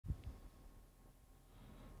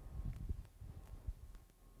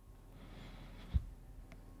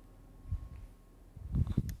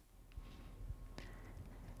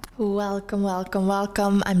Welcome, welcome,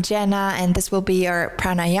 welcome. I'm Jenna, and this will be your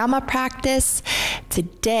pranayama practice.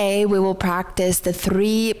 Today, we will practice the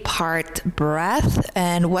 3-part breath,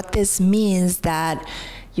 and what this means that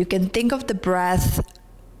you can think of the breath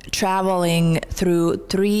traveling through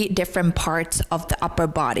 3 different parts of the upper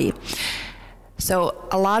body. So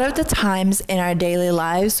a lot of the times in our daily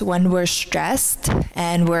lives when we're stressed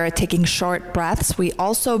and we're taking short breaths, we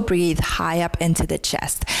also breathe high up into the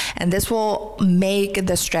chest. And this will make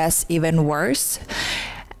the stress even worse.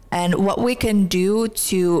 And what we can do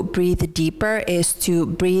to breathe deeper is to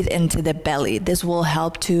breathe into the belly. This will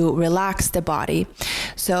help to relax the body.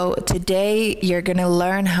 So today you're going to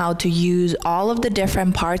learn how to use all of the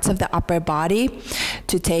different parts of the upper body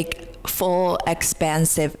to take full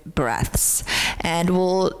expansive breaths. And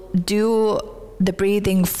we'll do the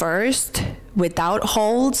breathing first without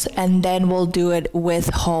holds, and then we'll do it with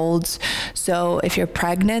holds. So if you're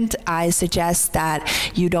pregnant, I suggest that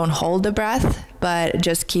you don't hold the breath, but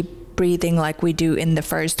just keep breathing like we do in the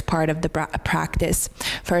first part of the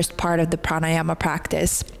first part of the pranayama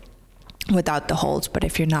practice without the holds. But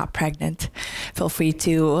if you're not pregnant, feel free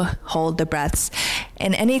to hold the breaths.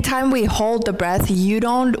 And anytime we hold the breath, you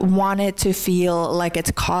don't want it to feel like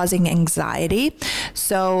it's causing anxiety.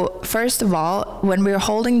 So first of all, when we're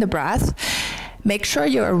holding the breath, make sure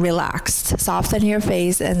you're relaxed. Soften your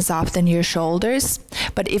face and soften your shoulders.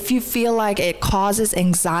 But if you feel like it causes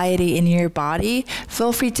anxiety in your body,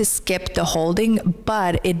 feel free to skip the holding,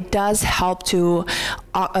 but it does help to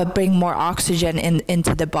bring more oxygen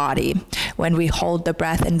into the body when we hold the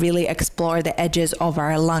breath and really explore the edges of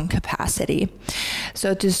our lung capacity.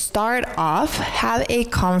 So to start off, have a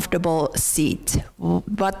comfortable seat.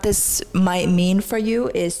 What this might mean for you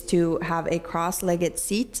is to have a cross-legged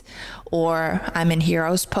seat, or I'm in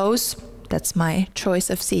hero's pose. That's my choice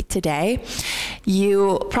of seat today.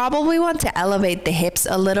 You probably want to elevate the hips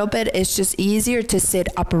a little bit. It's just easier to sit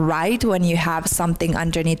upright when you have something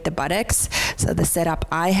underneath the buttocks. So the setup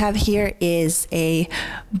I have here is a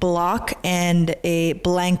block and a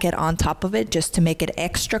blanket on top of it, just to make it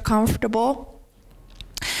extra comfortable.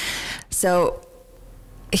 So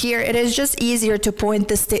here it is just easier to point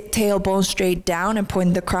the tailbone straight down and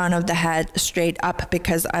point the crown of the head straight up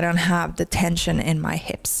because I don't have the tension in my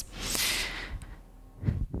hips.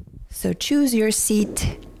 So choose your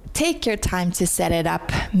seat, take your time to set it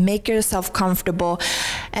up, make yourself comfortable,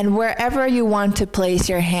 and wherever you want to place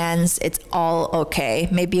your hands, it's all okay.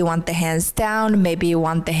 Maybe you want the hands down, maybe you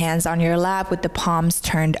want the hands on your lap with the palms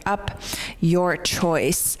turned up, your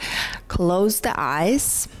choice. Close the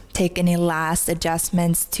eyes. Take any last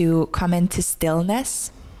adjustments to come into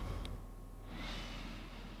stillness.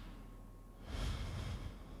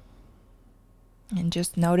 And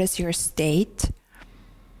just notice your state.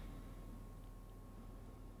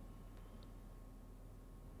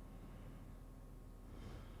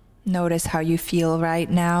 Notice how you feel right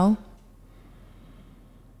now.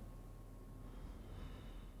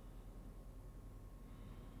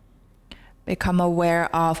 Become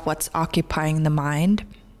aware of what's occupying the mind.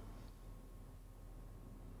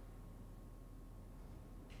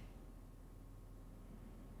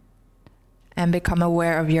 And become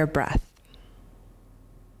aware of your breath.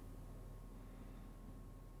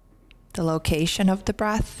 The location of the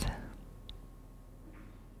breath.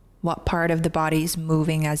 What part of the body is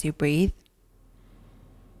moving as you breathe.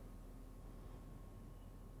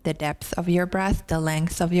 The depth of your breath, the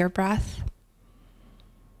length of your breath.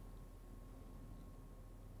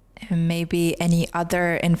 And maybe any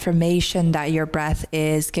other information that your breath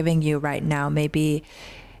is giving you right now. Maybe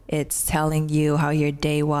it's telling you how your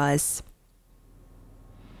day was.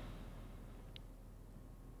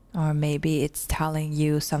 Or maybe it's telling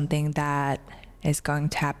you something that is going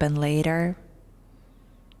to happen later.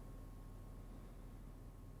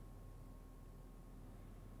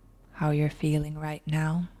 How you're feeling right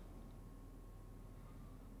now.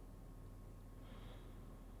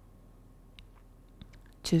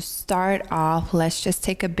 To start off, let's just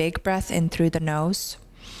take a big breath in through the nose.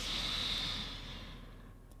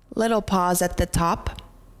 Little pause at the top.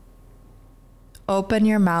 Open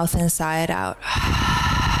your mouth and sigh it out.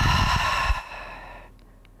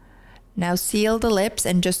 Now seal the lips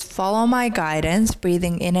and just follow my guidance,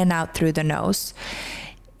 breathing in and out through the nose.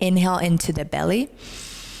 Inhale into the belly,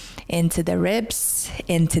 into the ribs,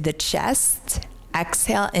 into the chest.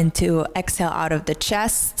 Exhale out of the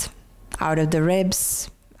chest, out of the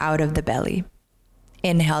ribs, out of the belly.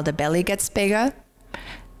 Inhale, the belly gets bigger.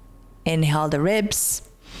 Inhale the ribs.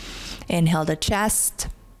 Inhale the chest.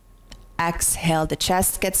 Exhale, the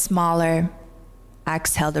chest gets smaller.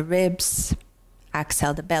 Exhale the ribs.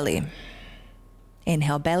 Exhale the belly.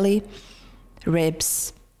 Inhale belly,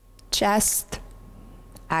 ribs, chest.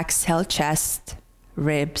 Exhale, chest,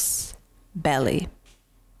 ribs, belly.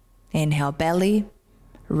 Inhale, belly,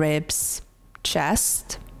 ribs,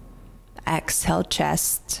 chest. Exhale,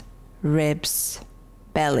 chest, ribs,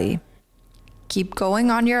 belly. Keep going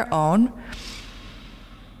on your own.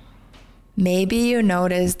 Maybe you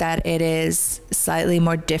notice that it is slightly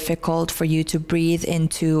more difficult for you to breathe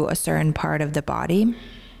into a certain part of the body.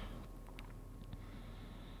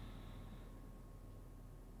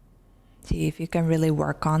 See if you can really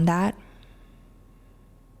work on that.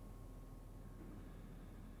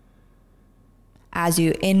 As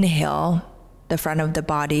you inhale, the front of the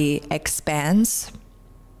body expands.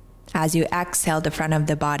 As you exhale, the front of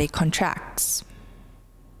the body contracts.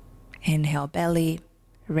 Inhale, belly,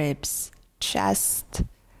 ribs, chest.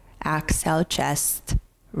 Exhale, chest,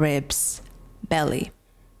 ribs, belly.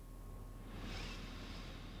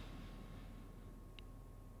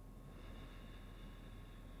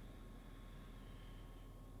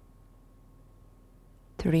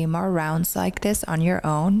 Three more rounds like this on your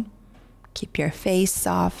own. Keep your face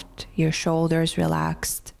soft, your shoulders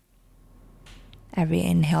relaxed. Every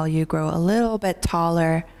inhale, you grow a little bit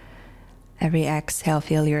taller. Every exhale,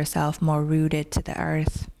 feel yourself more rooted to the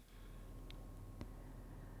earth.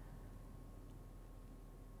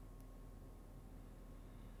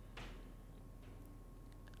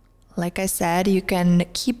 Like I said, you can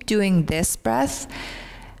keep doing this breath.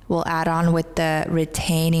 We'll add on with the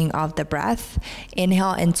retaining of the breath.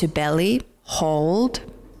 Inhale into belly, hold.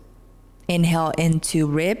 Inhale into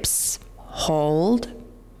ribs, hold.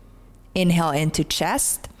 Inhale into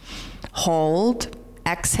chest, hold.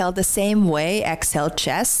 Exhale the same way. Exhale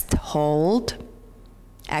chest, hold.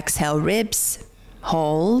 Exhale ribs,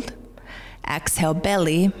 hold. Exhale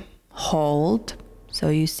belly, hold. So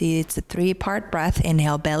you see it's a 3-part breath.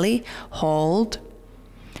 Inhale belly, hold.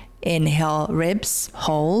 Inhale ribs,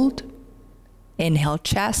 hold. Inhale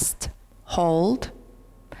chest, hold.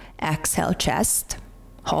 Exhale chest,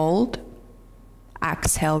 hold.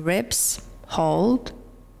 Exhale ribs, hold.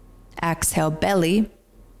 Exhale belly,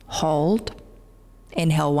 hold.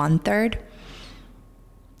 Inhale 1/3,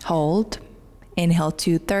 hold. Inhale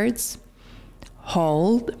 2/3,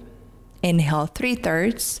 hold. Inhale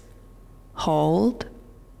 3/3, hold.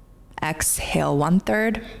 Exhale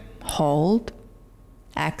 1/3, hold.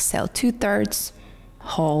 Exhale 2/3,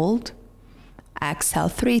 hold. Exhale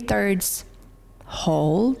 3/3,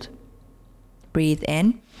 hold. Breathe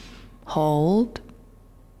in, hold.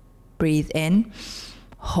 Breathe in,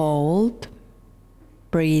 hold.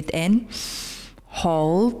 Breathe in,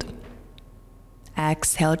 hold.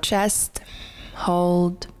 Exhale chest,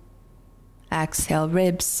 hold. Exhale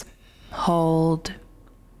ribs, hold.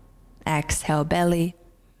 Exhale belly,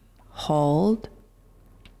 hold.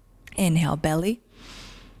 Inhale belly,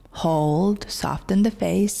 hold. Soften the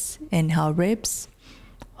face. Inhale ribs,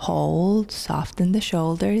 hold. Soften the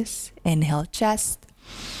shoulders. Inhale chest,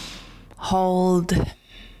 hold.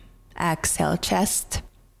 Exhale chest,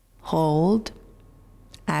 hold.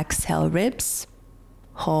 Exhale ribs,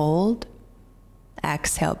 hold.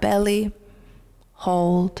 Exhale belly,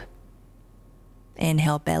 hold.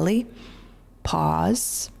 Inhale belly,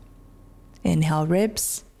 pause. Inhale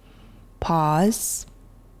ribs, pause.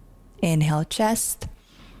 Inhale chest,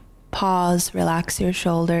 pause. Relax your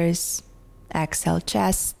shoulders. Exhale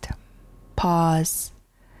chest, pause.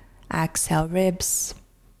 Exhale ribs,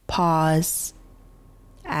 pause.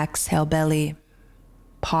 Exhale belly,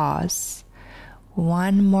 pause.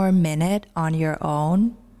 1 more minute on your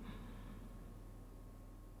own.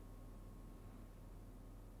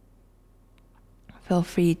 Feel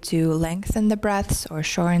free to lengthen the breaths or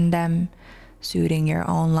shorten them, suiting your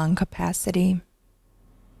own lung capacity.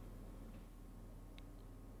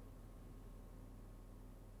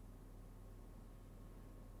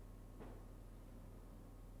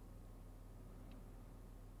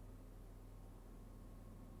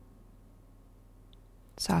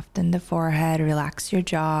 Soften the forehead, relax your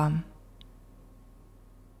jaw.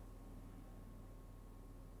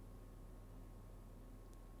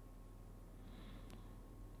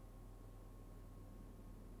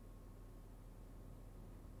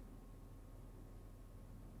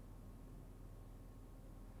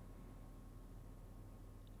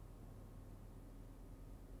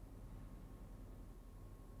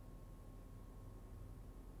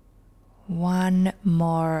 One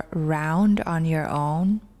more round on your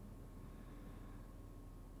own.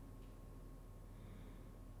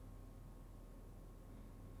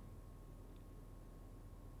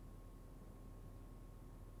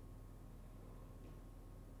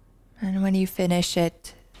 And when you finish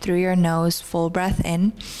it, through your nose, full breath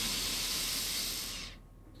in.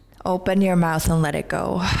 Open your mouth and let it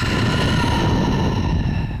go.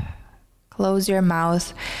 Close your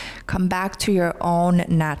mouth. Come back to your own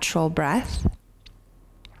natural breath.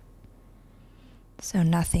 So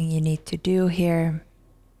nothing you need to do here.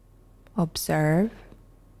 Observe.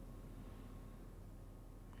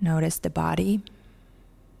 Notice the body.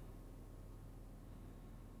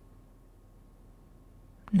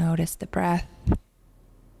 Notice the breath.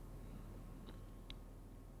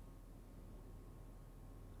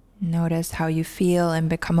 Notice how you feel and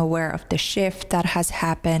become aware of the shift that has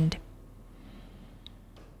happened.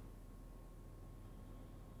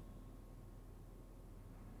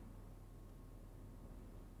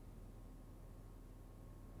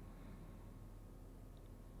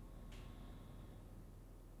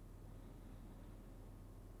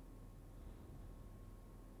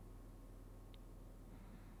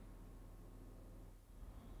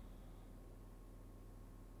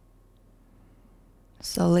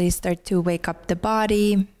 Slowly start to wake up the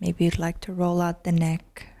body. Maybe you'd like to roll out the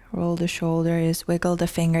neck, roll the shoulders, wiggle the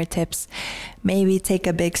fingertips. Maybe take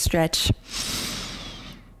a big stretch.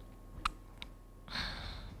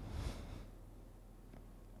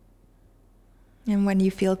 And when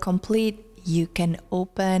you feel complete, you can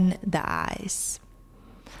open the eyes.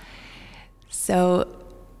 So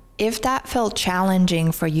if that felt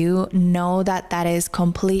challenging for you, know that that is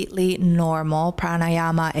completely normal.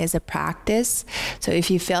 Pranayama is a practice. So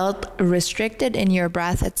if you felt restricted in your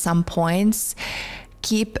breath at some points,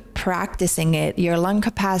 keep practicing it. Your lung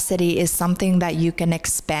capacity is something that you can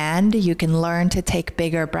expand. You can learn to take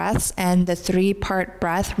bigger breaths. And the 3-part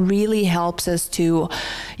breath really helps us to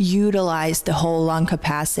utilize the whole lung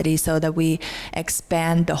capacity so that we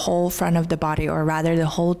expand the whole front of the body, or rather the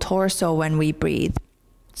whole torso when we breathe.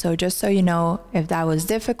 So just so you know, if that was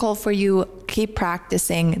difficult for you, keep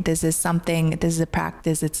practicing. This is a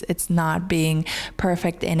practice. It's not being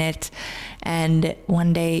perfect in it. And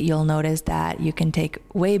one day you'll notice that you can take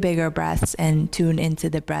way bigger breaths and tune into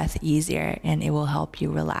the breath easier, and it will help you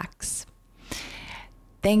relax.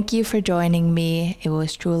 Thank you for joining me. It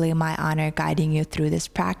was truly my honor guiding you through this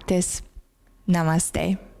practice.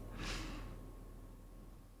 Namaste.